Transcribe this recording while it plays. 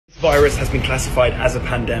Virus has been classified as a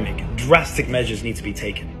pandemic. Drastic measures need to be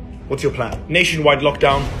taken. What's your plan? Nationwide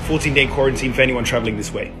lockdown, 14-day quarantine for anyone traveling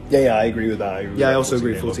this way. Yeah, I agree with that. I also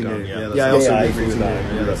agree 14 days. Yeah, I also agree with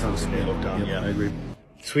that. Yeah, that sounds lockdown. Yeah, I agree.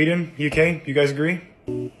 Sweden, UK, you guys agree?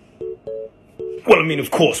 Well, I mean, of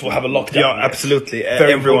course, we'll have a lockdown. Yeah, absolutely.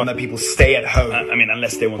 Very Everyone important that people stay at home. I mean,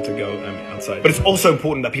 unless they want to go outside. But it's also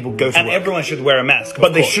important that people go to and work. everyone should wear a mask.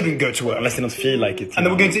 But they shouldn't go to work. Unless they don't feel like it. And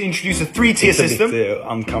then we're going to introduce a 3-tier system. It's a bit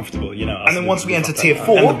uncomfortable, you know. And then once we enter tier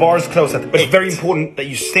 4, and the bars close at but it's very important that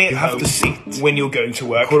you stay at home. You have to sit when you're going to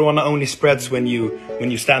work. Corona only spreads when you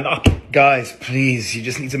stand up. Guys, please, you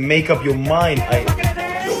just need to make up your mind. Oh,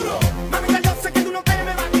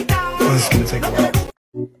 this is going to take a while.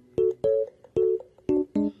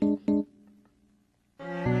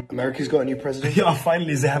 America's got a new president. Yeah,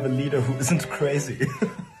 finally they have a leader who isn't crazy.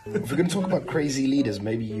 If we're going to talk about crazy leaders,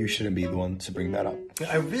 maybe you shouldn't be the one to bring that up.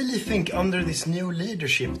 I really think under this new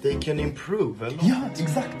leadership they can improve a lot. Yeah,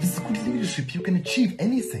 exactly. With good leadership, you can achieve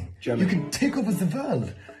anything. Germany. You can take over the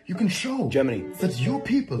world. You can show Germany. that your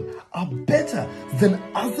people are better than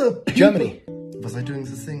other people. Germany. Was I doing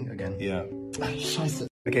this thing again? Yeah. Scheiße.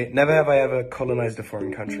 Okay, never have I ever colonized a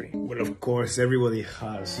foreign country. Well, of course, everybody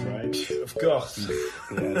has, right? Of course.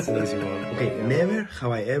 Yeah, it's an easy one. Okay, never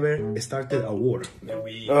have I ever started a war.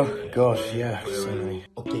 Oh, gosh, yeah, so many.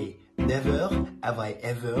 Okay, never have I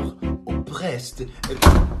ever oppressed.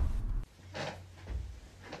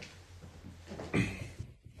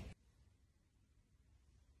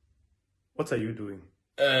 What are you doing?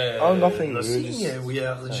 Oh, nothing. Nothing. We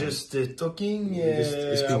are just talking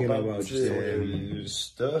speaking about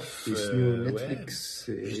stuff. This new Netflix.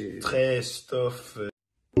 Très stuff.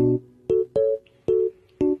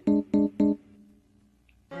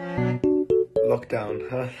 Lockdown,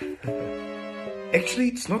 huh? Actually,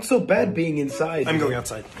 it's not so bad being inside. I'm going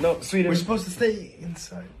outside. No, Sweden. We're supposed to stay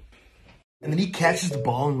inside. And then he catches the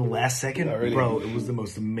ball in the last second. Oh, really? Bro, it was the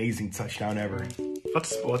most amazing touchdown ever. What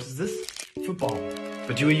sport is this? Football.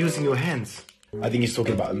 But you were using your hands. I think he's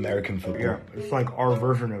talking about American football. Yeah, it's like our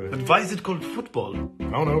version of it. But why is it called football? I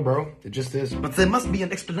don't know, bro. It just is. But there must be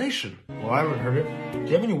an explanation. Well, I haven't heard it. Do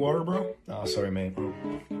you have any water, bro? Oh, sorry, mate.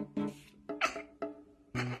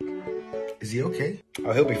 Is he okay?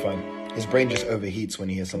 Oh, he'll be fine. His brain just overheats when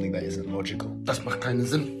he hears something that isn't logical. Das macht keinen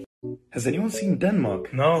Sinn. Has anyone seen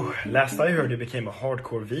Denmark? No, last I heard he became a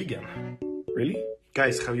hardcore vegan. Really?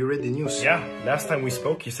 Guys, have you read the news? Yeah, last time we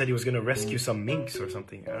spoke you said he was gonna rescue some minks or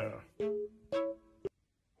something. I don't know.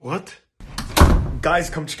 What? Guys,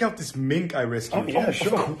 come check out this mink I rescued. Oh, yeah,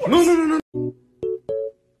 sure. No.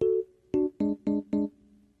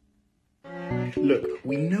 Look,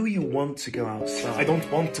 we know you want to go outside. I don't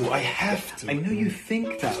want to, I have to. I know you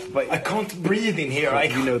think that, but I can't breathe in here.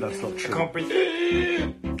 you know that's not true. I can't breathe.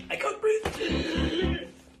 I can't breathe.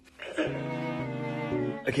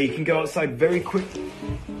 Okay, you can go outside very quick.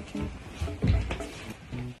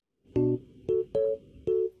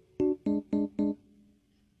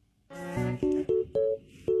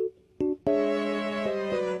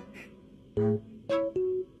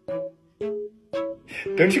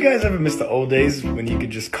 Don't you guys ever miss the old days when you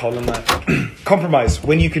could just compromise?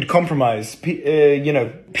 When you could compromise, you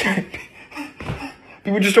know,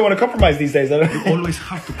 people just don't want to compromise these days. You always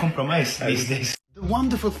have to compromise these days. The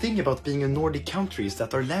wonderful thing about being a Nordic country is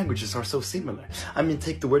that our languages are so similar. I mean,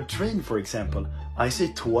 take the word train, for example. I say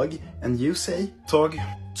tåg, and you say tåg.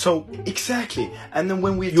 So, exactly. And then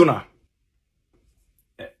when we... Juna.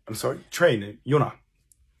 I'm sorry? Train, juna.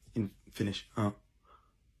 In Finnish.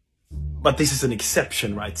 But this is an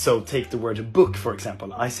exception, right? So take the word book, for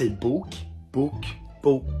example. I say bok, bok,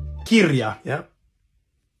 bok, kirja. Yeah.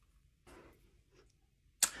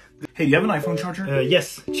 Hey, do you have an iPhone charger?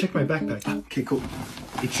 Yes. Check my backpack. Okay, cool.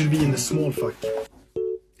 It should be in the small fuck.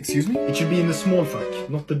 Excuse me? It should be in the small fuck.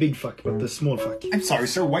 Not the big fuck, but the small fuck. I'm sorry,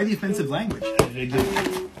 sir. Why the offensive language?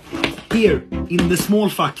 Here, in the small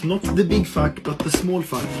fuck. Not the big fuck, but the small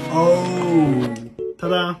fuck. Oh.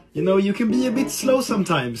 Ta-da! You know, you can be a bit slow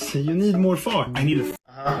sometimes. You need more fart. I need a...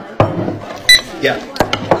 Yeah.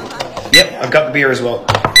 Yep, I've got the beer as well.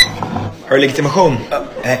 Har du legitimation?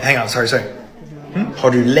 Hang on, sorry. Har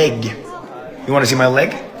du leg? You want to see my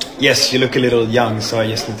leg? Yes, you look a little young, so I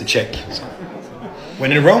just need to check. So.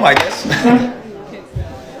 When in Rome, I guess.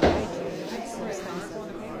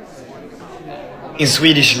 In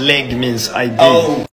Swedish, leg means ID. Oh.